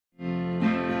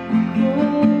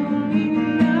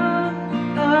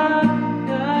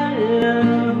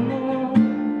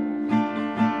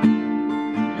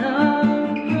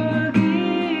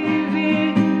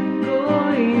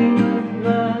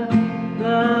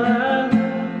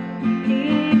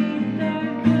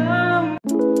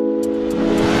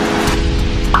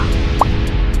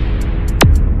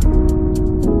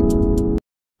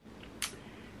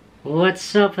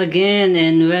What's up again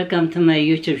and welcome to my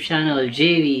YouTube channel,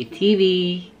 Jbie TV.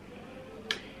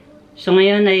 So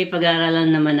ngayon ay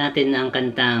pag-aaralan naman natin ang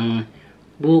kantang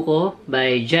Buko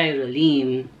by Jireh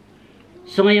Lim.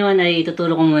 So ngayon ay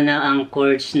ituturo ko muna ang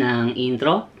chords ng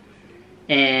intro.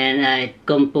 And I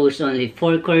composed only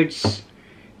 4 chords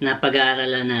na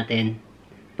pag-aaralan natin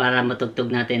para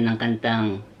matugtog natin ng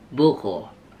kantang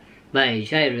Buko by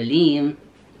Jireh Lim.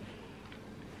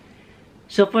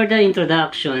 So for the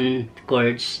introduction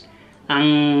chords,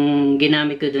 ang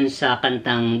ginamit ko dun sa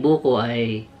kantang Buko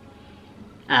ay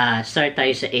start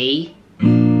tayo sa A.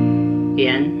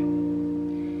 Yan.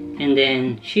 And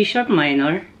then C sharp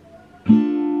minor.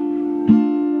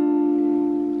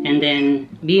 And then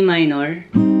B minor.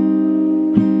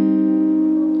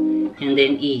 And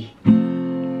then E.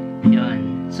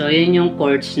 Yan. So yun yung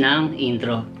chords ng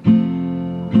intro.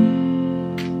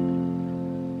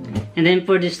 And then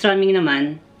for the strumming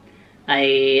naman,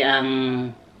 ay ang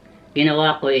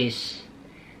ginawa ko is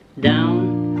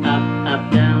down, up, up,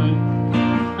 down,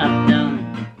 up, down,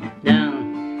 down,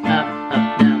 up,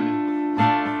 up, down,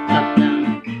 up,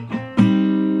 down.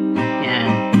 Yan.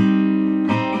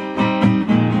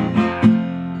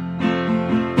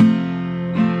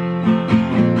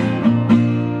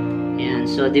 Yan.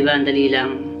 So, diba ang dali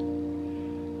lang.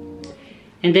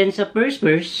 And then sa first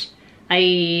verse,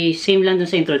 ay same lang dun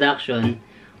sa introduction.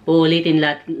 Uulitin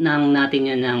lahat ng natin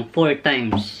yun ng 4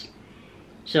 times.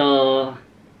 So,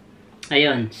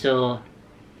 ayun. So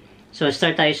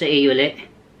start tayo sa A ulit.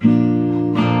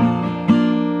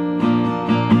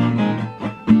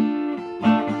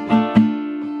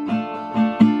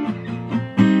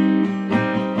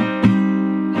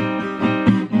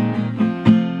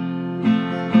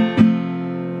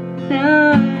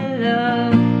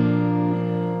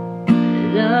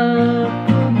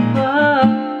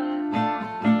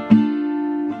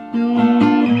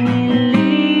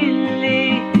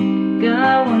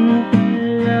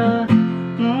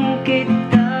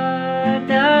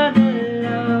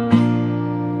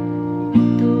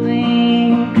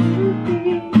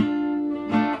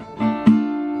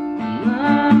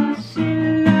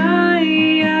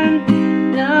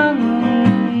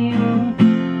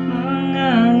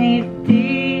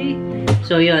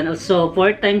 So yun, so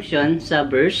 4 times yun sa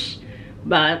verse,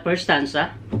 first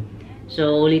stanza.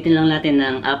 So ulitin lang natin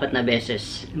ng 4 na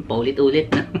beses,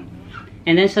 paulit-ulit.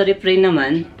 And then sa refrain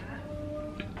naman,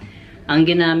 ang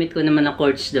ginamit ko naman na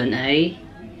chords doon ay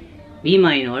B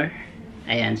minor.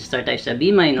 Ayan, start tayo sa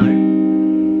B minor.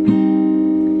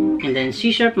 And then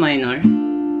C sharp minor.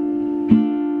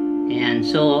 Ayan,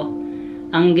 so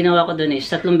ang ginawa ko doon is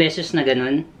 3 beses na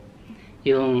ganun.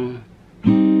 Yung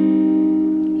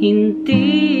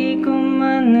hindi ko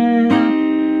man alam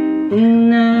kung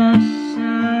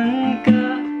nasan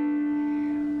ka,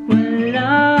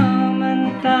 wala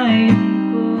man tayong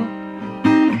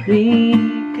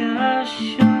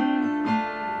komunikasyon,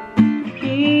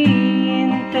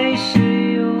 hihintay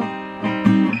sa'yo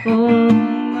o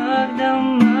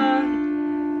magdamag.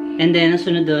 And then ang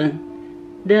sunod doon,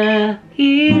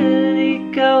 dahil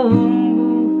ikaw ang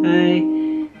buhay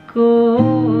ko.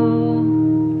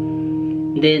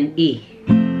 Then E.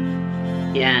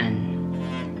 Yan.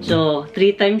 So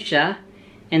 3 times siya.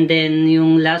 And then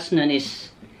yung last nun is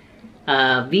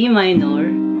B minor.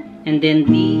 And then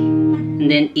D. And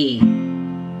then E.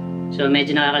 So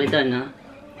medyo nakakalito, no?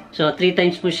 So 3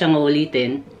 times mo siyang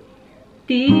uulitin.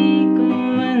 Di ko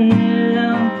man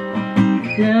alam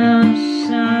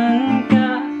nasan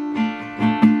ka,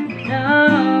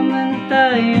 naman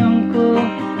tayong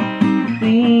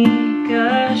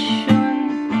komunikasyon,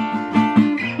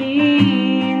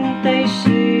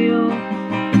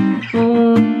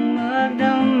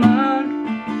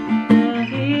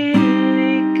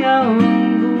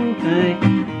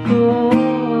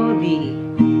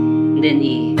 then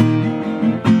E.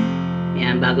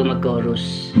 Yan, bago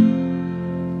mag-chorus.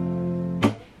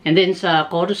 And then sa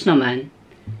chorus naman,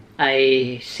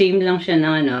 ay same lang siya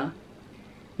ng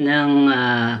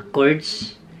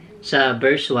chords sa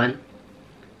verse 1.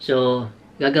 So,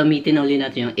 gagamitin ulit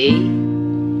natin yung A,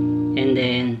 and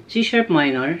then C sharp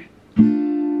minor,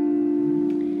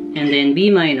 and then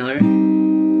B minor,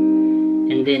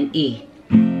 and then E.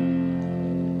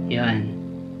 Yan.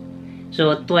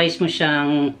 So, twice mo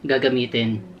siyang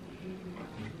gagamitin.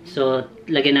 So,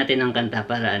 lagyan natin ng kanta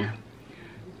para ano.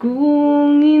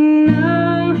 Kung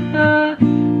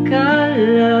inaakala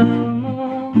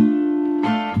mo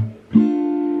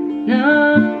na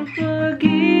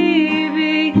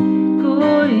pag-ibig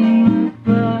ko'y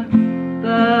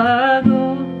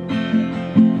magbabago,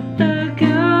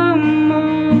 taga mo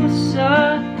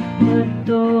sa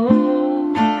bato.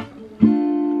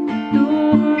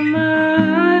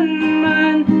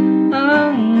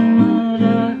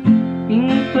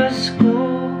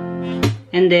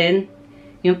 And then,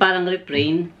 yung parang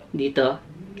refrain dito,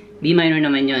 B minor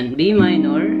naman yun. B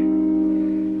minor,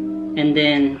 and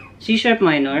then C sharp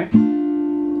minor,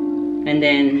 and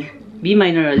then B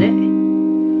minor ulit,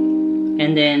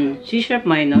 and then C sharp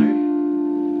minor,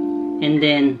 and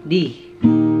then D,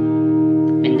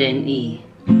 and then E.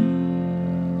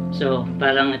 So,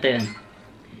 parang ito yun.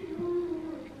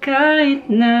 Kahit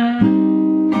na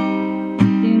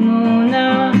di mo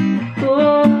na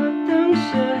potang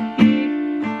sahig,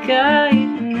 kahit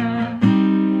na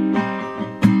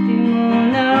di mo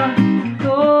na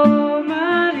ko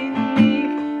marinig,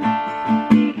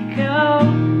 ikaw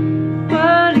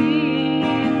pa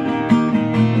rin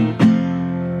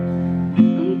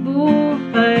ang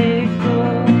buhay ko.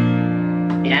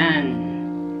 Yan.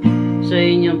 So,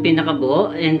 yun yung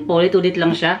pinakabuo. And paulit-ulit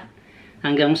lang siya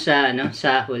hanggang sa,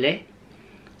 sa huli.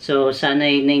 So, sana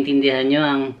naintindihan nyo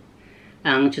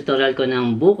ang tutorial ko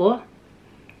ng Buko.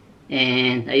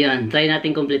 And, ayun, try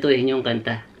natin kumpletuhin yung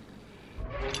kanta.